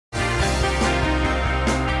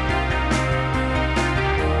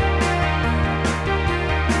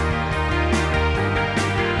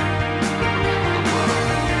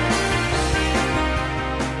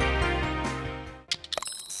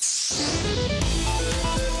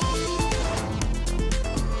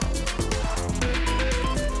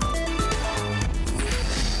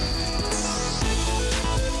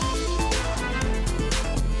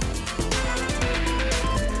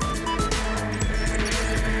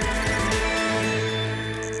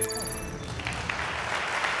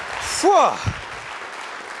Whoa.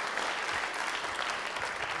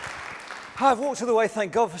 I've walked all the way,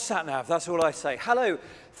 thank God for SatNav, that's all I say. Hello,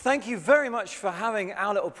 thank you very much for having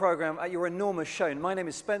our little program at your enormous show. My name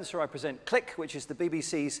is Spencer, I present Click, which is the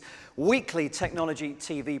BBC's weekly technology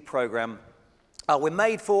TV program. We're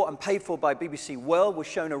made for and paid for by BBC World. We're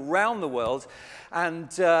shown around the world. And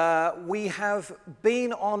we have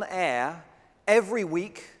been on air every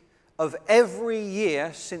week of every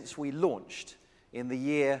year since we launched in the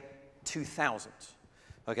year 2000.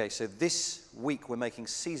 Okay, so this week we're making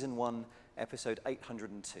season 1, episode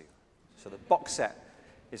 802. So the box set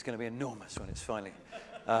is going to be enormous when it's finally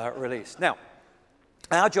released. Now,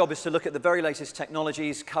 our job is to look at the very latest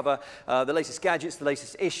technologies, cover the latest gadgets, the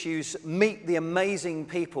latest issues, meet the amazing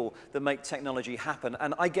people that make technology happen.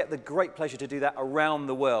 And I get the great pleasure to do that around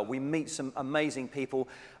the world. We meet some amazing people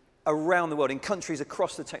around the world in countries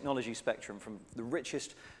across the technology spectrum, from the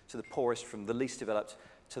richest to the poorest, from the least developed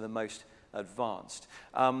to the most advanced.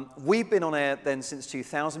 We've been on air then since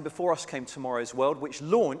 2000. Before us came Tomorrow's World, which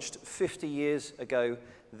launched 50 years ago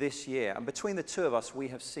this year. And between the two of us, we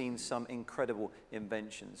have seen some incredible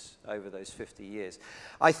inventions over those 50 years.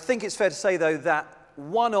 I think it's fair to say, though, that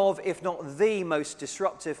one of, if not the most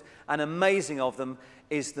disruptive and amazing of them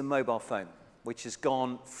is the mobile phone, which has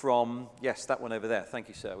gone from, yes, that one over there, thank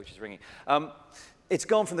you, sir, which is ringing. It's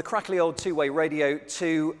gone from the crackly old two-way radio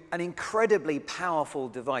to an incredibly powerful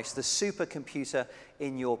device, the supercomputer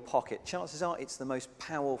in your pocket. Chances are it's the most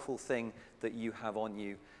powerful thing that you have on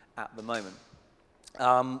you at the moment.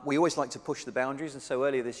 We always like to push the boundaries, and so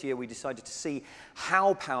earlier this year we decided to see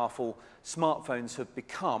how powerful smartphones have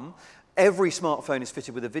become. Every smartphone is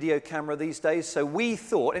fitted with a video camera these days, so we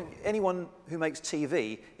thought, and anyone who makes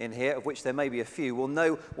TV in here, of which there may be a few, will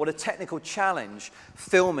know what a technical challenge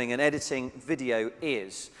filming and editing video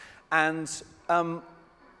is. And and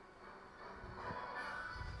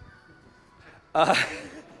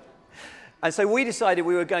so we decided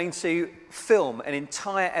we were going to film an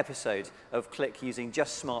entire episode of Click using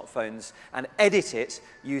just smartphones and edit it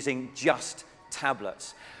using just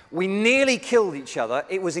tablets. We nearly killed each other.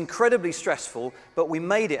 It was incredibly stressful, but we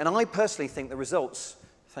made it. And I personally think the results,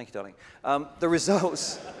 thank you, darling, the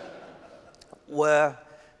results were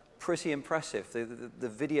pretty impressive. The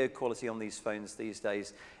video quality on these phones these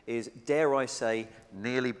days is, dare I say,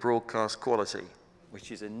 nearly broadcast quality,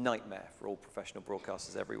 which is a nightmare for all professional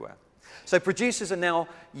broadcasters everywhere. So producers are now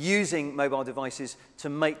using mobile devices to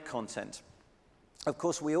make content. Of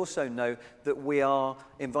course, we also know that we are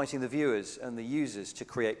inviting the viewers and the users to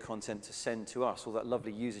create content to send to us, all that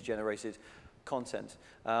lovely user-generated content.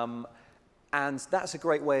 And that's a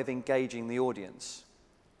great way of engaging the audience.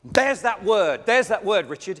 There's that word,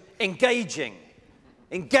 Richard, engaging.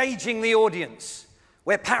 Engaging the audience.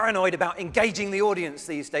 We're paranoid about engaging the audience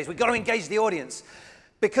these days. We've got to engage the audience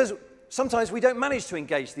because sometimes we don't manage to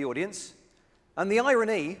engage the audience. And the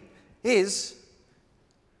irony is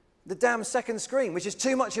the damn second screen, which is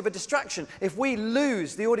too much of a distraction. If we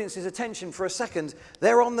lose the audience's attention for a second,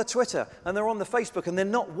 they're on the Twitter and they're on the Facebook and they're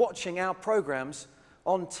not watching our programs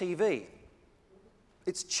on TV.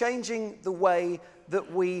 It's changing the way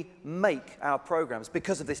that we make our programs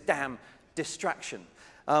because of this damn distraction.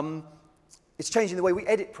 It's changing the way we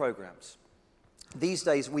edit programs. These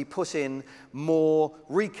days, we put in more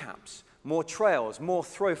recaps, more trails, more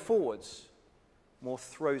throw forwards, more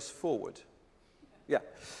throws forward. Yeah.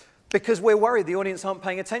 Because we're worried the audience aren't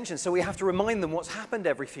paying attention, so we have to remind them what's happened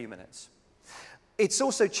every few minutes. It's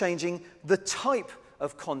also changing the type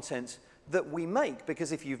of content that we make,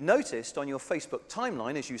 because if you've noticed on your Facebook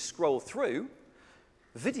timeline as you scroll through,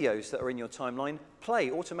 videos that are in your timeline play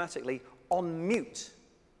automatically on mute.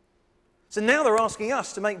 So now they're asking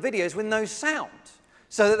us to make videos with no sound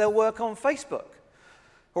so that they'll work on Facebook,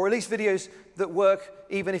 or at least videos that work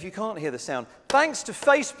even if you can't hear the sound. Thanks to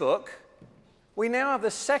Facebook, we now have the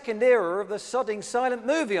second era of the sodding silent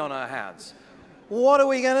movie on our hands. What are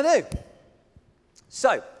we going to do?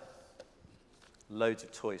 So, loads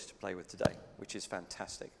of toys to play with today, which is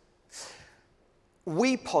fantastic.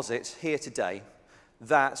 We posit here today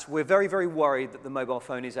that we're very, very worried that the mobile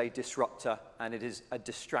phone is a disruptor and it is a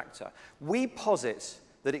distractor. We posit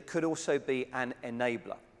that it could also be an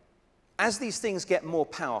enabler. As these things get more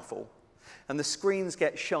powerful and the screens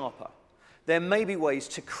get sharper, there may be ways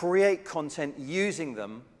to create content using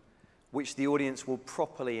them which the audience will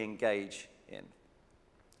properly engage in.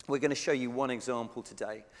 We're going to show you one example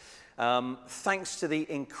today. Thanks to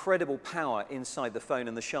the incredible power inside the phone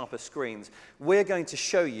and the sharper screens, we're going to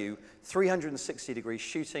show you 360-degree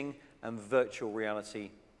shooting and virtual reality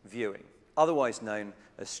viewing, otherwise known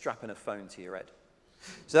as strapping a phone to your head.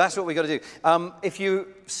 So that's what we've got to do. If you've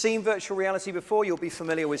seen virtual reality before, you'll be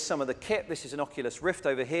familiar with some of the kit. This is an Oculus Rift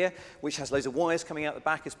over here, which has loads of wires coming out the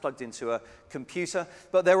back. It's plugged into a computer.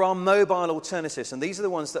 But there are mobile alternatives, and these are the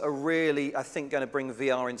ones that are really, I think, going to bring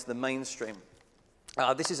VR into the mainstream.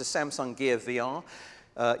 This is a Samsung Gear VR.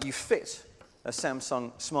 You fit a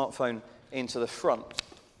Samsung smartphone into the front.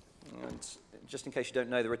 And just in case you don't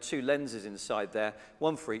know, there are two lenses inside there,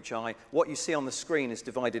 one for each eye. What you see on the screen is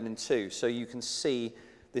divided in two, so you can see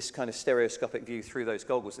this kind of stereoscopic view through those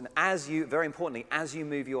goggles. And as you, very importantly, as you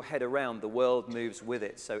move your head around, the world moves with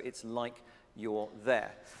it, so it's like you're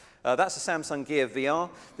there. That's the Samsung Gear VR.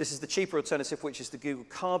 This is the cheaper alternative, which is the Google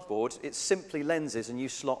Cardboard. It's simply lenses, and you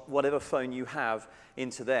slot whatever phone you have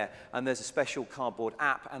into there. And there's a special Cardboard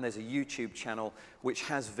app, and there's a YouTube channel which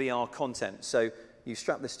has VR content. So you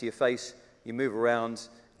strap this to your face, you move around,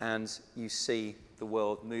 and you see the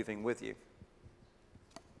world moving with you.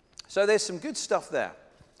 So there's some good stuff there.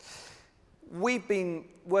 We've been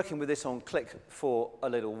working with this on Click for a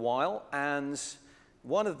little while, and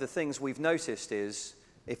one of the things we've noticed is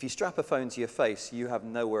if you strap a phone to your face, you have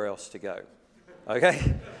nowhere else to go,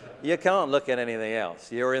 okay? You can't look at anything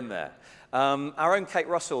else. You're in there. Our own Kate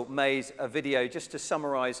Russell made a video just to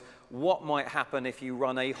summarize what might happen if you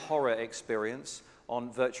run a horror experience on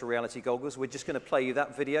virtual reality goggles. We're just going to play you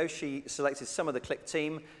that video. She selected some of the Click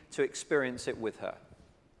team to experience it with her.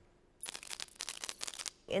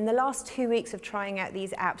 In the last 2 weeks of trying out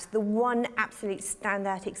these apps, the one absolute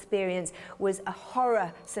standout experience was a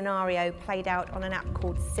horror scenario played out on an app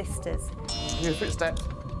called Sisters. Here's footsteps.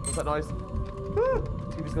 What's that noise?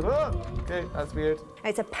 TV's going, okay, that's weird.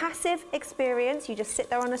 It's a passive experience. You just sit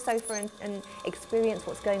there on a sofa and experience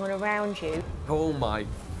what's going on around you. Oh my,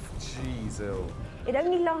 jeez, It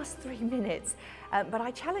only lasts 3 minutes, but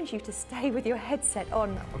I challenge you to stay with your headset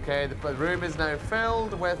on. Okay, the room is now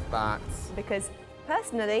filled with bats. Because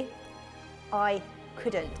personally, I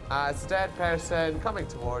couldn't. It's a dead person coming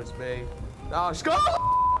towards me. Oh, she's gone!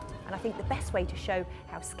 And I think the best way to show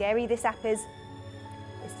how scary this app is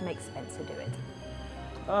to make Spencer do it.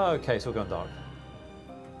 Okay, so we're going dark.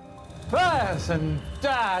 Person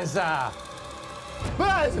Daza!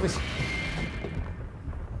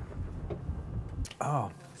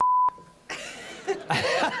 Oh.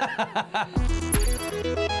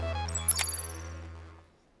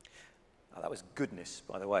 That was goodness,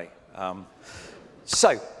 by the way.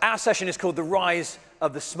 So our session is called The Rise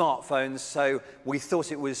of the Smartphones, so we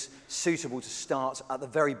thought it was suitable to start at the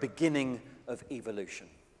very beginning of evolution,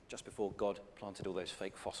 just before God planted all those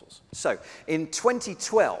fake fossils. So in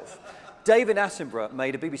 2012, David Attenborough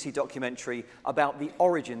made a BBC documentary about the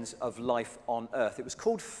origins of life on Earth. It was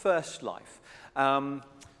called First Life.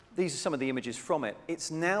 These are some of the images from it.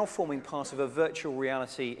 It's now forming part of a virtual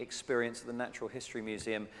reality experience at the Natural History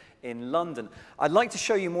Museum in London. I'd like to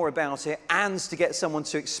show you more about it and to get someone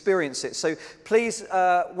to experience it. So please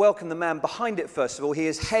welcome the man behind it, first of all. He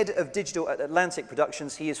is head of digital at Atlantic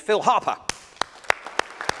Productions. He is Phil Harper.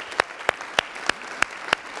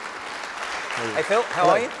 Hey Phil, how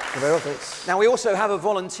are you? Very well, thanks. Now we also have a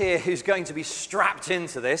volunteer who's going to be strapped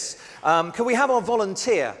into this. Can we have our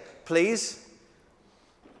volunteer, please?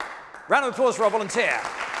 Round of applause for our volunteer.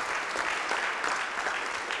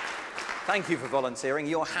 Thank you for volunteering.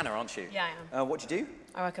 You're Hannah, aren't you? Yeah, I am. What do you do?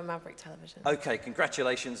 I work at Maverick Television. Okay,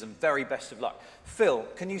 congratulations and very best of luck. Phil,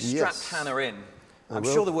 can you strap Hannah in? I'm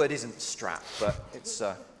sure the word isn't strap, but it's...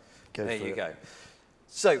 there you go.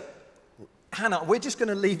 So, Hannah, we're just going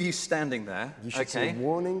to leave you standing there. You should see a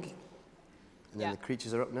warning, and then the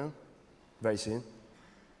creatures are up now, very soon.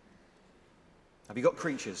 Have you got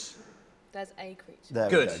creatures? There's a creature. There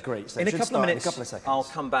Good. we go. Great. So in a couple of minutes, seconds. I'll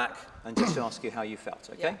come back and just ask you how you felt,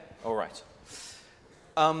 okay? Yeah. All right.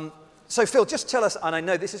 So, Phil, just tell us, and I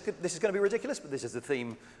know this is going to be ridiculous, but this is the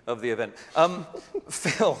theme of the event.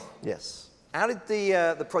 Phil. Yes. How did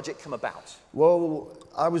the project come about? Well,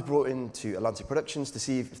 I was brought into Atlantic Productions to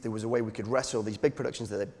see if there was a way we could wrestle these big productions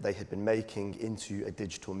that they had been making into a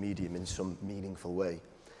digital medium in some meaningful way.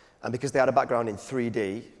 And because they had a background in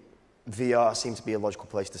 3D, VR seemed to be a logical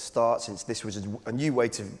place to start, since this was a new way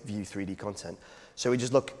to view 3D content. So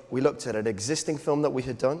we looked at an existing film that we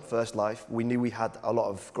had done, First Life. We knew we had a lot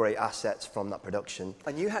of great assets from that production.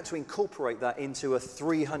 And you had to incorporate that into a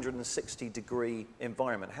 360-degree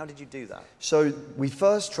environment. How did you do that? So we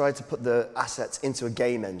first tried to put the assets into a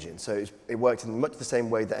game engine. So it worked in much the same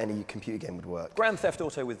way that any computer game would work. Grand Theft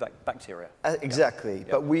Auto with bacteria. Exactly. Yeah.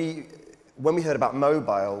 But when we heard about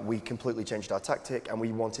mobile, we completely changed our tactic, and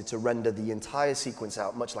we wanted to render the entire sequence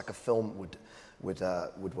out much like a film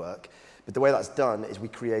would work. But the way that's done is we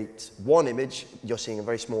create one image. You're seeing a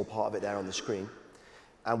very small part of it there on the screen.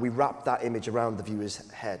 and we wrap that image around the viewer's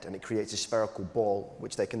head, and it creates a spherical ball,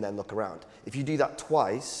 which they can then look around. If you do that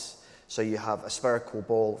twice, so you have a spherical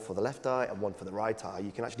ball for the left eye and one for the right eye,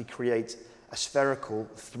 you can actually create a spherical,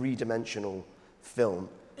 three-dimensional film,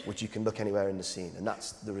 which you can look anywhere in the scene, and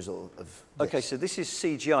that's the result of this. Okay, so this is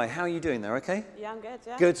CGI. How are you doing there, okay? Yeah, I'm good,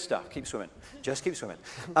 yeah. Good stuff. Keep swimming. Just keep swimming.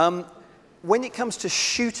 When it comes to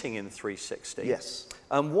shooting in 360, Yes.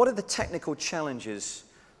 What are the technical challenges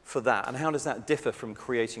for that, and how does that differ from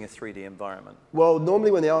creating a 3D environment? Well, normally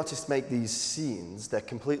when the artists make these scenes, they're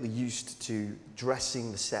completely used to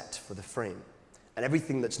dressing the set for the frame. And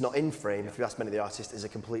everything that's not in frame, if you ask many of the artists, is a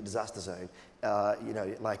complete disaster zone. You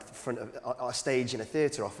know, like the front of our stage in a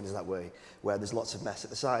theatre often is that way, where there's lots of mess at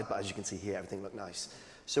the side, but as you can see here, everything looked nice.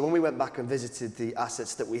 So when we went back and visited the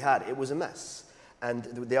assets that we had, it was a mess. And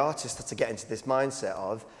the artist had to get into this mindset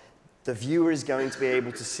of, the viewer is going to be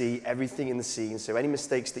able to see everything in the scene, so any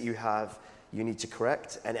mistakes that you have, you need to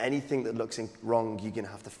correct, and anything that looks wrong, you're going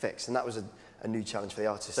to have to fix. And that was a new challenge for the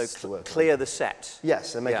artists to work on. Clear the set.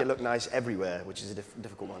 Yes, and make it look nice everywhere, which is a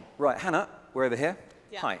difficult one. Right, Hannah, we're over here.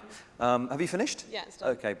 Yeah. Hi. Have you finished? Yeah, it's done.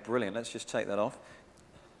 Okay, brilliant. Let's just take that off.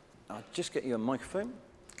 I'll just get you a microphone.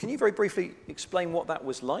 Can you very briefly explain what that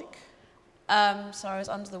was like? So I was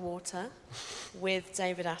under the water with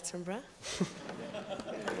David Attenborough,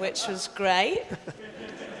 which was great.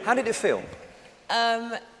 How did it feel?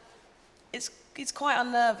 It's quite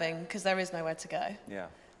unnerving because there is nowhere to go. Yeah.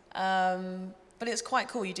 But it's quite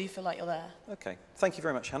cool. You do feel like you're there. Okay. Thank you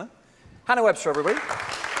very much, Hannah. Hannah Webster, everybody.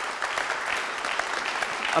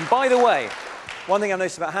 And by the way, one thing I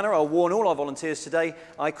noticed about Hannah, I'll warn all our volunteers today,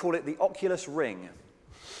 I call it the Oculus ring.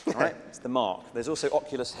 All right? It's the mark. There's also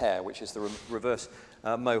Oculus hair, which is the reverse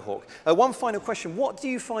mohawk. One final question. What do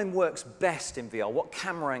you find works best in VR? What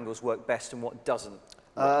camera angles work best and what doesn't?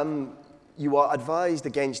 You are advised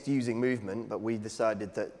against using movement, but we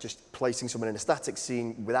decided that just placing someone in a static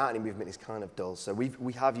scene without any movement is kind of dull. So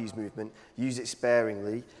we have used movement. Use it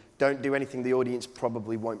sparingly. Don't do anything the audience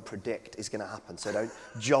probably won't predict is going to happen. So don't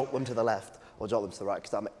jolt them to the left or jolt them to the right,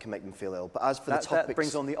 because that can make them feel ill. But as for the topics... That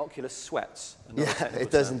brings on the Oculus sweats. Yeah,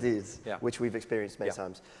 it does indeed, yeah. Which we've experienced many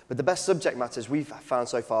times. But the best subject matters we've found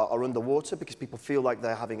so far are underwater, because people feel like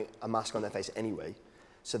they're having a mask on their face anyway.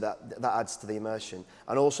 So that adds to the immersion.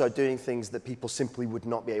 And also doing things that people simply would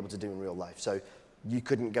not be able to do in real life. So you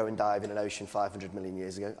couldn't go and dive in an ocean 500 million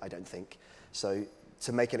years ago, I don't think. So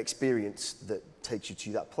to make an experience that takes you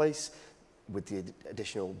to that place, with the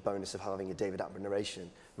additional bonus of having a David Attenborough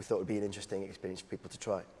narration, we thought it would be an interesting experience for people to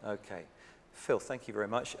try. Okay. Phil, thank you very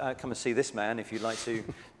much. Come and see this man if you'd like to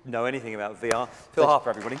know anything about VR. Phil Harper,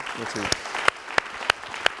 everybody. You too.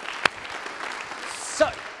 So,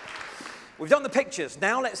 we've done the pictures.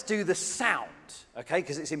 Now let's do the sound, okay?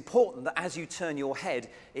 Because it's important that as you turn your head,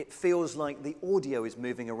 it feels like the audio is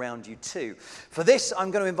moving around you too. For this,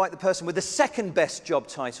 I'm going to invite the person with the second best job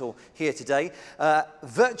title here today,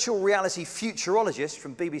 virtual reality futurologist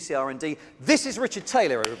from BBC R&D. This is Richard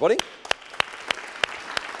Taylor, everybody.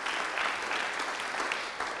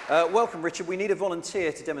 Welcome, Richard. We need a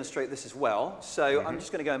volunteer to demonstrate this as well. So I'm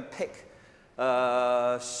just going to go and pick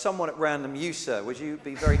someone at random. You, sir, would you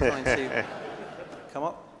be very kind to come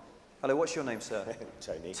up? Hello, what's your name, sir?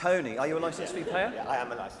 Tony. Tony. Are you a licensed fee payer? Yeah, I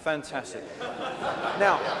am a licensed. Fantastic.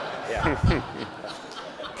 Now,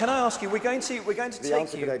 can I ask you? We're going to The take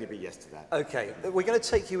answer you. could only be yes to that. Okay, we're going to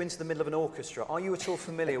take you into the middle of an orchestra. Are you at all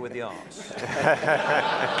familiar with the arts?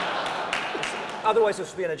 Otherwise, this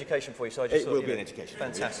will be an education for you. So I just It thought, will you be know, an education.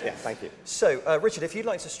 Fantastic. Yeah, thank you. So, Richard, if you'd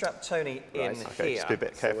like to strap Tony in Okay, just be a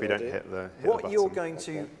bit careful you don't hit the what button. you're going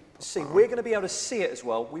to see, we're going to be able to see it as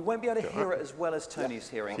well. We won't be able to hear it as well as Tony's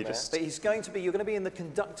hearing. You just- But you're going to be in the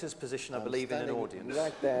conductor's position, I believe, in an audience.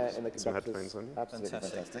 Right there in the Some conductor's. headphones on you. Absolutely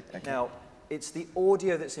Fantastic. fantastic. Okay. Now, it's the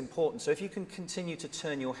audio that's important. So if you can continue to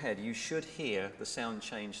turn your head, you should hear the sound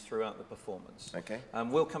change throughout the performance. Okay.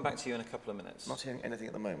 We'll come back to you in a couple of minutes. Not hearing anything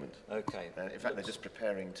at the moment. Okay. In fact, they're just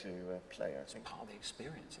preparing to play, I think. Part of the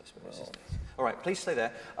experience, I suppose. Isn't it? All right, please stay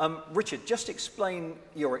there. Richard, just explain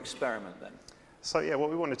your experiment then. So yeah, what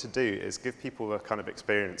we wanted to do is give people a kind of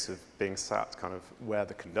experience of being sat kind of where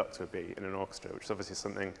the conductor would be in an orchestra, which is obviously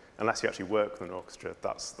something, unless you actually work with an orchestra,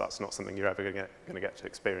 that's not something you're ever going to get to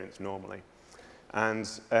experience normally. And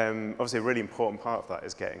obviously a really important part of that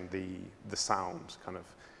is getting the sound kind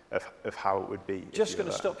of how it would be. Just going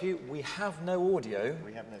to stop you. We have no audio.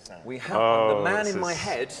 We have no sound. We have Oh, the man this in my is-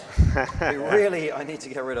 head, who really I need to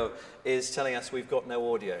get rid of, is telling us we've got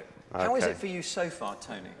no audio. How is Okay. it for you so far,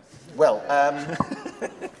 Tony? Well,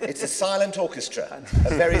 it's a silent orchestra.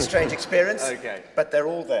 A very strange experience. Okay. But they're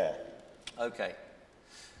all there. Okay.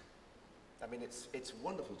 I mean, it's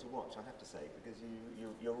wonderful to watch, I have to say, because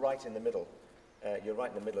you're right in the middle. You're right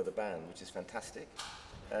in the middle of the band, which is fantastic.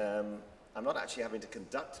 I'm not actually having to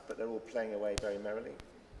conduct, but they're all playing away very merrily.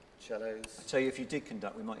 Cellos. I tell you, if you did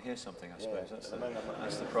conduct, we might hear something, I suppose. Yeah,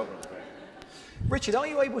 That's the problem. Richard, are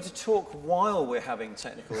you able to talk while we're having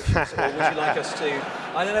technical issues? Or would you like us to...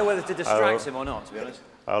 I don't know whether to distract him or not, to be honest.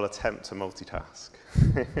 I'll attempt to multitask.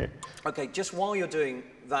 OK, just while you're doing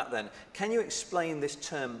that then, can you explain this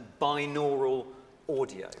term binaural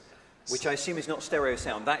audio, which I assume is not stereo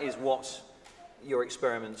sound? That is what your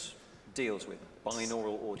experiments deals with,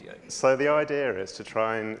 binaural audio. So the idea is to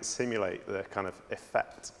try and simulate the kind of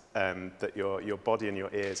effect that your body and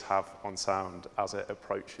your ears have on sound as it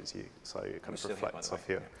approaches you. So it kind of reflects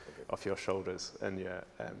off your shoulders and your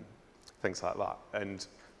things like that. And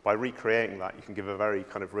by recreating that, you can give a very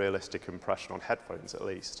kind of realistic impression on headphones, at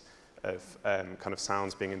least, of kind of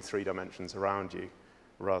sounds being in 3 dimensions around you,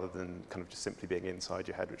 rather than kind of just simply being inside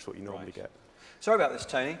your head, which is what you normally get. Sorry about this,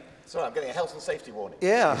 Tony. Sorry, I'm getting a health and safety warning.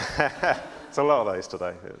 Yeah. It's a lot of those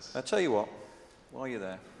today. I'll tell you what, while you're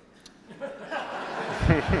there.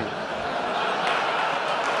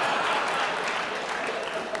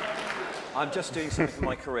 I'm just doing something for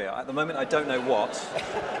my career. At the moment, I don't know what,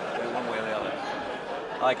 one way or the other.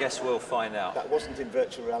 I guess we'll find out. That wasn't in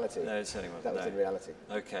virtual reality. No, it certainly wasn't. That was in reality.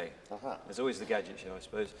 OK. There's always the gadget show, I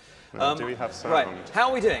suppose. Do we have sound? Right, how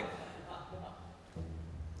are we doing?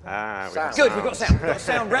 We have Good, sound. we've got sound. We've got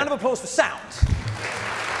sound. Round of applause for sound.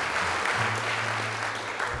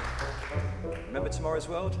 Remember Tomorrow's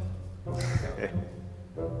World?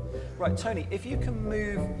 Right, Tony, if you can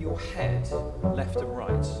move your head left and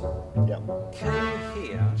right, can you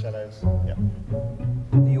hear Cellos.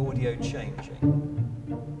 the audio changing?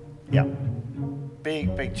 Yeah.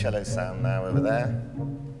 Big cello sound now over there.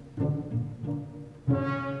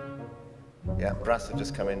 Yeah, brass have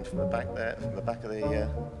just come in from the back there, from the back of the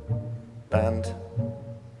band.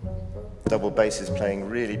 Double basses playing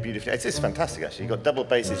really beautifully. It's fantastic, actually. You've got double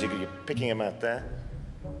basses, you're picking them out there.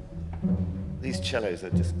 These cellos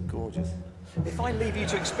are just gorgeous. If I leave you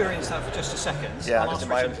to experience that for just a second, Yeah, I'll just ask in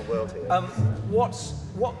my Richard, own world here.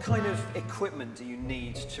 what kind of equipment do you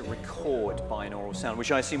need to record binaural sound,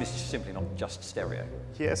 which I assume is simply not just stereo?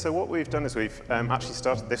 Yeah, so what we've done is we've actually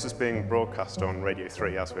started, this was being broadcast on Radio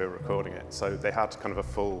 3 as we were recording it, so they had kind of a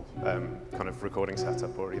full kind of recording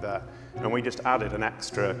setup already there. And we just added an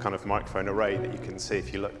extra kind of microphone array that you can see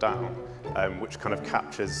if you look down, which kind of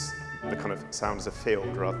captures the kind of sound as a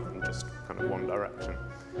field rather than just kind of one direction.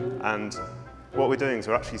 And what we're doing is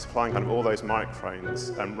we're actually supplying kind of all those microphones,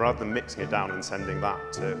 and rather than mixing it down and sending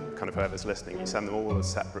that to kind of whoever's listening, you send them all as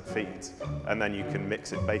separate feeds, and then you can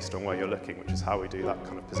mix it based on where you're looking, which is how we do that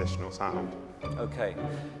kind of positional sound. OK.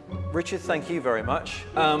 Richard, thank you very much.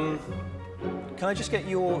 Can I just get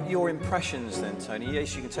your impressions then, Tony?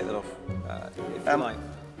 Yes, you can take that off, if you like.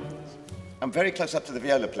 I'm very close up to the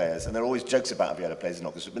viola players, and there are always jokes about viola players in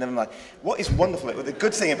orchestra, but never mind. What is wonderful, the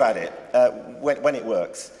good thing about it, when it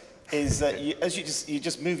works, is that you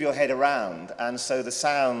just move your head around, and so the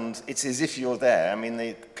sound, it's as if you're there. I mean,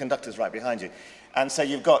 the conductor's right behind you. And so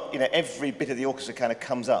you've got, every bit of the orchestra kind of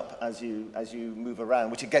comes up as you move around,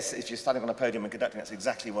 which I guess if you're standing on a podium and conducting, that's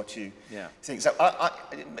exactly what you think. So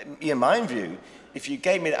in my view, if you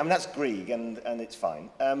gave me, I mean, that's Grieg, and it's fine.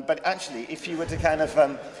 But actually, if you were to kind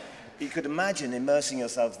of, you could imagine immersing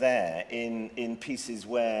yourself there in pieces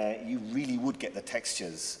where you really would get the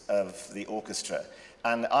textures of the orchestra.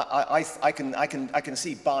 And I can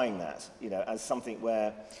see buying that, as something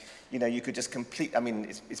where, you could just complete. I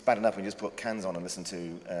mean, it's bad enough when you just put cans on and listen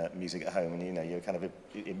to music at home, and you're kind of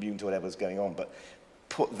immune to whatever's going on. But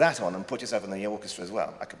put that on and put yourself in the orchestra as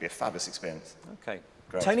well. That could be a fabulous experience. OK.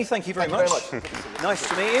 Great. Tony, thank you very much. Nice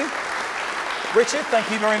to meet you. Richard, thank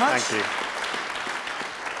you very much. Thank you.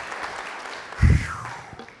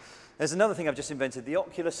 There's another thing I've just invented, the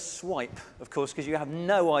Oculus Swipe, of course, because you have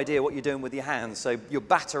no idea what you're doing with your hands, so you'll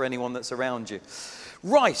batter anyone that's around you.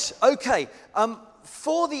 Right, OK.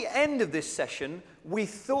 For the end of this session, we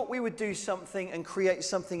thought we would do something and create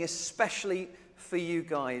something especially for you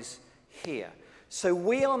guys here. So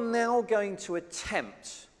we are now going to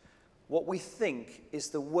attempt what we think is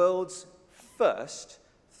the world's first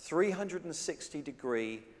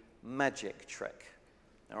 360-degree magic trick.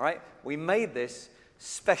 All right? We made this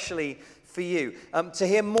specially for you. To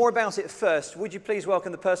hear more about it first, would you please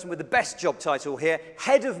welcome the person with the best job title here,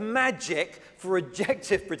 Head of Magic for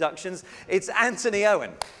Objective Productions. It's Anthony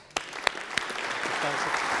Owen.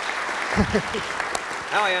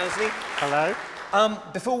 How are you, Anthony? Hello.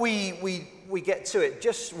 Before we get to it,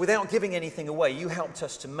 just without giving anything away, you helped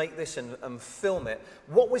us to make this and film it.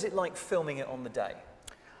 What was it like filming it on the day?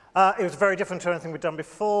 It was very different to anything we've done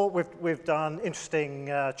before. We've done interesting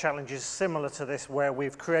challenges similar to this where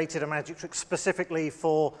we've created a magic trick specifically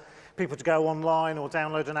for people to go online or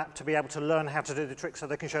download an app to be able to learn how to do the trick so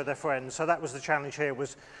they can show their friends. So that was the challenge here,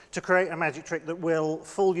 was to create a magic trick that will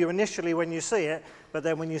fool you initially when you see it, but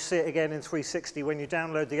then when you see it again in 360, when you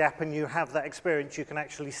download the app and you have that experience, you can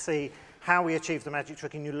actually see how we achieve the magic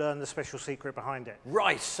trick and you learn the special secret behind it.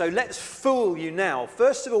 Right, so let's fool you now.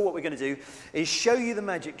 First of all, what we're going to do is show you the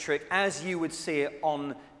magic trick as you would see it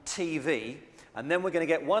on TV, and then we're going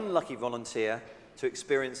to get one lucky volunteer to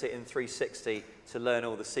experience it in 360 to learn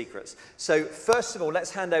all the secrets. So first of all,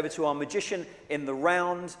 let's hand over to our magician in the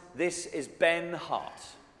round. This is Ben Hart.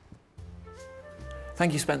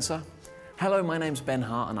 Thank you, Spencer. Hello, my name's Ben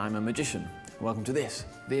Hart and I'm a magician. Welcome to this,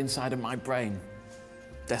 the inside of my brain.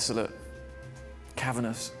 Desolate,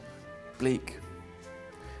 cavernous, bleak.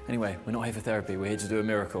 Anyway, we're not here for therapy, we're here to do a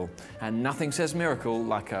miracle. And nothing says miracle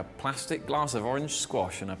like a plastic glass of orange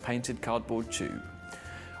squash and a painted cardboard tube.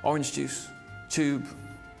 Orange juice, tube,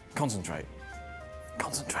 concentrate.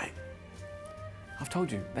 Concentrate. I've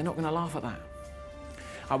told you, they're not going to laugh at that.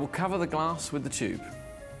 I will cover the glass with the tube.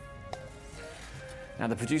 Now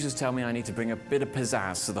the producers tell me I need to bring a bit of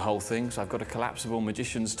pizzazz to the whole thing, so I've got a collapsible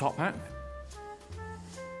magician's top hat.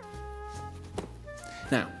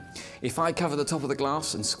 Now, if I cover the top of the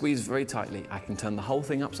glass and squeeze very tightly, I can turn the whole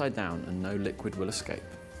thing upside down and no liquid will escape.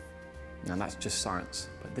 Now that's just science,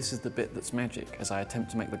 but this is the bit that's magic as I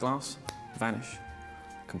attempt to make the glass vanish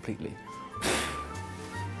completely.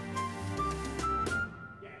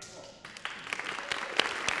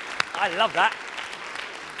 I love that.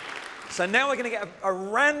 So now we're going to get a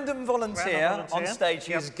random volunteer on stage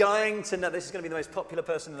who's going to know. This is going to be the most popular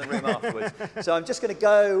person in the room afterwards. So I'm just going to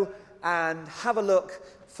go and have a look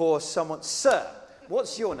for someone. Sir,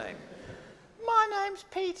 what's your name? My name's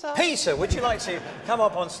Peter. Peter, would you like to come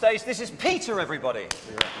up on stage? This is Peter, everybody.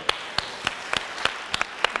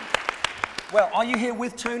 Well, are you here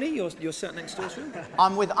with Tony? You're sat next door to him?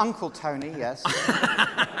 I'm with Uncle Tony, yes.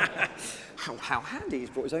 How handy, he's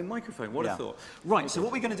brought his own microphone, what a thought. Right, so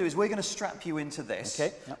what we're going to do is we're going to strap you into this.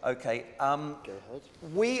 Okay. Yep. Okay, go ahead.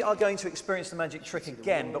 We are going to experience the magic trick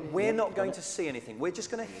again, but we're not going to see anything. We're just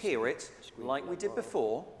going to hear it like we did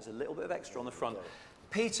before. There's a little bit of extra on the front.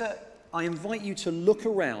 Peter, I invite you to look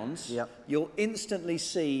around. Yep. You'll instantly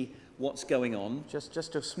see what's going on.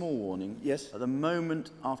 Just a small warning. Yes. At the moment,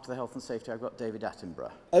 after the health and safety, I've got David Attenborough.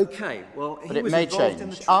 Okay, well, but he was involved in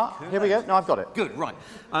the trick. Here we go. No, I've got it. Good, right.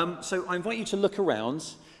 So I invite you to look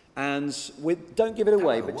around and don't give it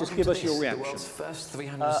away, but just give us your reaction. The world's first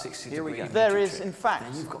 360 here we go. There is, in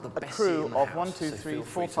fact, a crew of 1, 2, 3,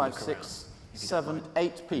 4, 5, 6, 7,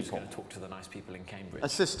 8 people. Going to talk to the nice people in Cambridge.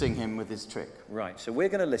 Assisting him with his trick. Right, so we're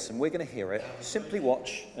going to listen, we're going to hear it. Simply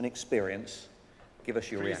watch and experience. Give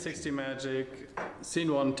us your reaction. 360 magic.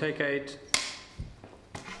 Scene 1, take 8.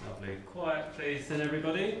 Lovely. Quiet, please, then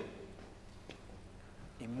everybody.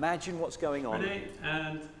 Imagine what's going on. Ready,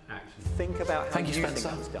 and action. Think about how Thank you, think Spencer.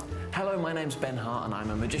 that's done. Hello, my name's Ben Hart and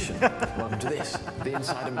I'm a magician. Welcome to this, the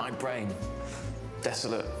inside of my brain.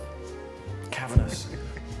 Desolate, cavernous,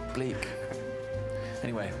 bleak.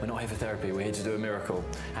 Anyway, we're not here for therapy, we're here to do a miracle.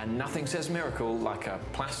 And nothing says miracle like a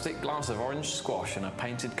plastic glass of orange squash and a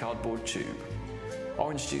painted cardboard tube.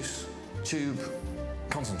 Orange juice, tube,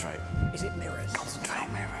 concentrate. Is it mirrors? Concentrate.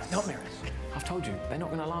 Not mirrors. Not mirrors. I've told you, they're not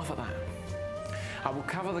going to laugh at that. I will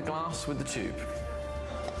cover the glass with the tube.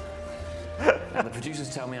 Now the producers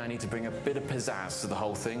tell me I need to bring a bit of pizzazz to the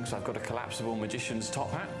whole thing, so I've got a collapsible magician's top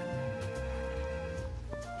hat.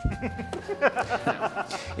 Now,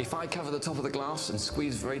 if I cover the top of the glass and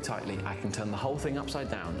squeeze very tightly, I can turn the whole thing upside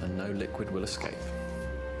down and no liquid will escape.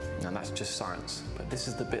 Now that's just science, but this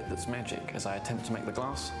is the bit that's magic as I attempt to make the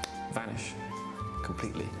glass vanish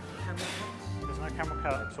completely. There's no camel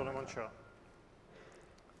cut, it's all in one shot.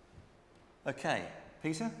 Okay,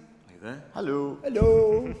 Peter, are you there? Hello.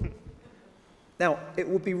 Hello. Now, it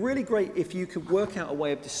would be really great if you could work out a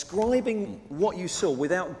way of describing what you saw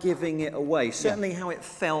without giving it away. Certainly how it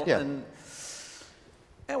felt and...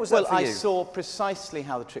 How was that for you? Well, I saw precisely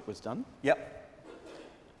how the trick was done. Yep.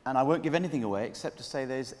 And I won't give anything away except to say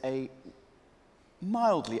there's a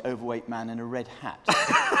mildly overweight man in a red hat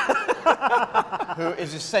who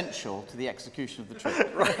is essential to the execution of the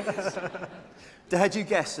trick. Right. Had you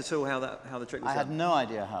guessed at all how the trick was done? I had no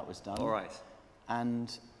idea how it was done. All right.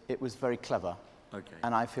 And it was very clever. Okay.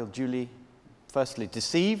 And I feel duly, firstly,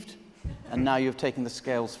 deceived, and now you've taken the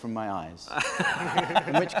scales from my eyes.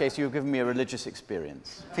 In which case, you've given me a religious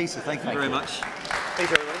experience. Peter, thank you very much.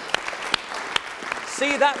 Peter, everybody.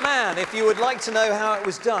 See that man if you would like to know how it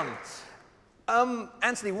was done.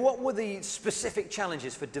 Anthony, what were the specific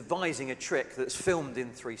challenges for devising a trick that's filmed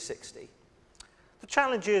in 360? The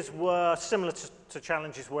challenges were similar to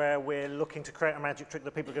challenges where we're looking to create a magic trick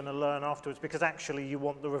that people are going to learn afterwards, because actually you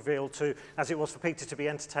want the reveal to, as it was for Peter, to be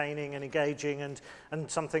entertaining and engaging and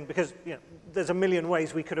something, because there's a million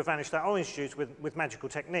ways we could have vanished that orange juice with magical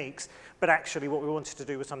techniques, but actually what we wanted to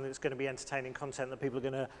do was something that's going to be entertaining content that people are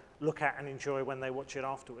going to look at and enjoy when they watch it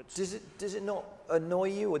afterwards. Does it not annoy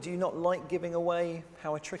you, or do you not like giving away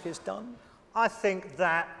how a trick is done? I think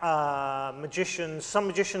that some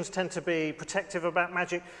magicians tend to be protective about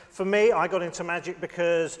magic. For me, I got into magic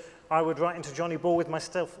because I would write into Johnny Ball with my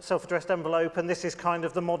self-addressed envelope, and this is kind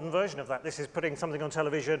of the modern version of that. This is putting something on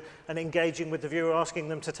television and engaging with the viewer, asking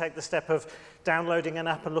them to take the step of downloading an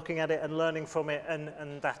app and looking at it and learning from it,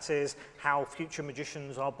 and that is how future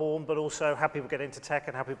magicians are born, but also how people get into tech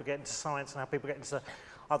and how people get into science and how people get into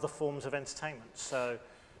other forms of entertainment. So.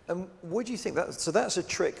 Would you think that, so that's a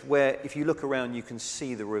trick where if you look around you can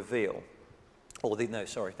see the reveal, or no,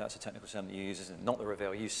 sorry, that's a technical term that you use, isn't it? Not the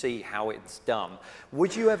reveal, you see how it's done.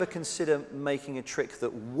 Would you ever consider making a trick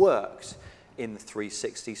that worked in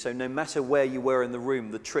 360, so no matter where you were in the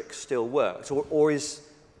room, the trick still worked, or is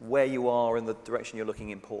where you are in the direction you're looking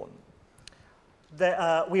important?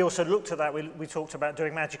 We also looked at that, we talked about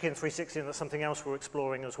doing magic in 360, and that's something else we're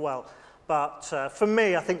exploring as well. But for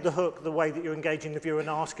me, I think the hook, the way that you're engaging the viewer and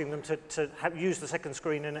asking them to use the second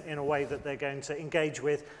screen in a way that they're going to engage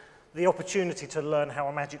with, the opportunity to learn how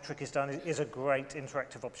a magic trick is done is a great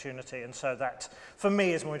interactive opportunity. And so that, for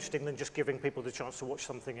me, is more interesting than just giving people the chance to watch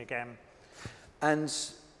something again. And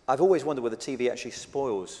I've always wondered whether TV actually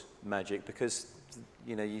spoils magic, because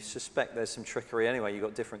you suspect there's some trickery anyway. You've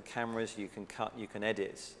got different cameras, you can cut, you can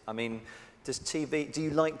edit. I mean, do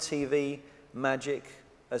you like TV magic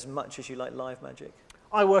as much as you like live magic?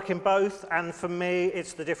 I work in both, and for me,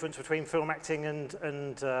 it's the difference between film acting and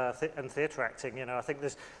theatre acting. I think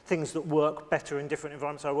there's things that work better in different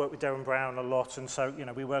environments. I work with Derren Brown a lot, and so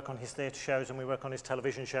we work on his theatre shows and we work on his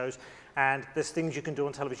television shows. And there's things you can do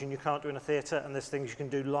on television you can't do in a theatre, and there's things you can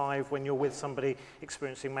do live when you're with somebody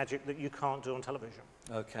experiencing magic that you can't do on television.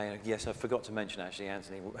 Okay, yes, I forgot to mention actually,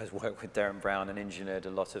 Anthony has worked with Derren Brown and engineered a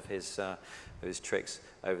lot of his tricks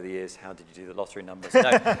over the years. How did you do the lottery numbers?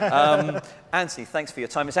 No. Anthony, thanks for your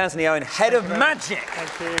time. It's Anthony Owen, Head of Magic.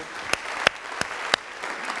 Thank you.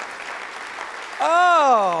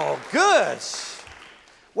 Oh, good.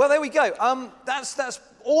 Well, there we go. That's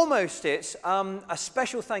almost it. A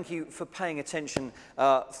special thank you for paying attention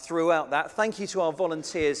throughout that. Thank you to our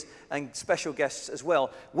volunteers and special guests as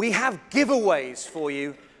well. We have giveaways for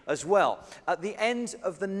you as well. At the end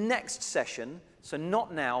of the next session, so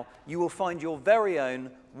not now, you will find your very own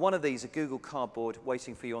one of these, a Google Cardboard,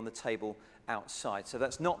 waiting for you on the table outside. So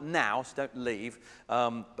that's not now, so don't leave.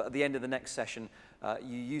 But at the end of the next session,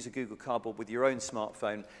 you use a Google Cardboard with your own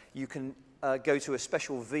smartphone. You can go to a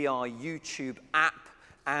special VR YouTube app,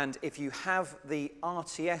 and if you have the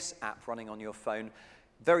RTS app running on your phone,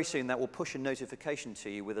 very soon that will push a notification to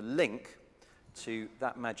you with a link to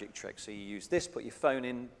that magic trick. So you use this, put your phone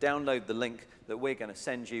in, download the link that we're going to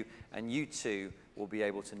send you, and you too will be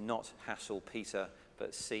able to not hassle Peter,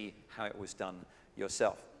 but see how it was done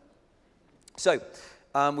yourself. So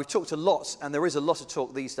we've talked a lot, and there is a lot of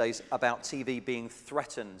talk these days about TV being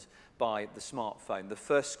threatened by the smartphone, the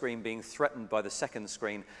first screen being threatened by the second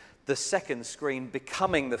screen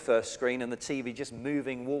becoming the first screen, and the TV just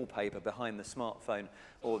moving wallpaper behind the smartphone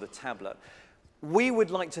or the tablet. We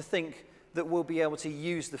would like to think that we'll be able to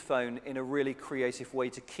use the phone in a really creative way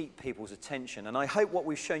to keep people's attention. And I hope what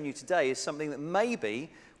we've shown you today is something that maybe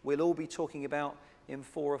we'll all be talking about in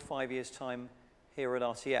 4 or 5 years' time here at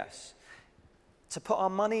RTS. To put our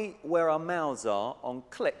money where our mouths are, on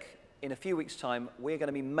Click, in a few weeks' time, we're going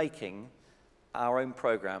to be making our own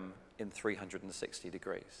program in 360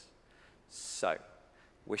 degrees. So,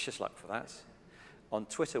 wish us luck for that. On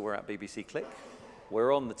Twitter, we're at BBC Click.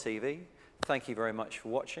 We're on the TV. Thank you very much for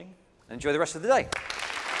watching. Enjoy the rest of the day.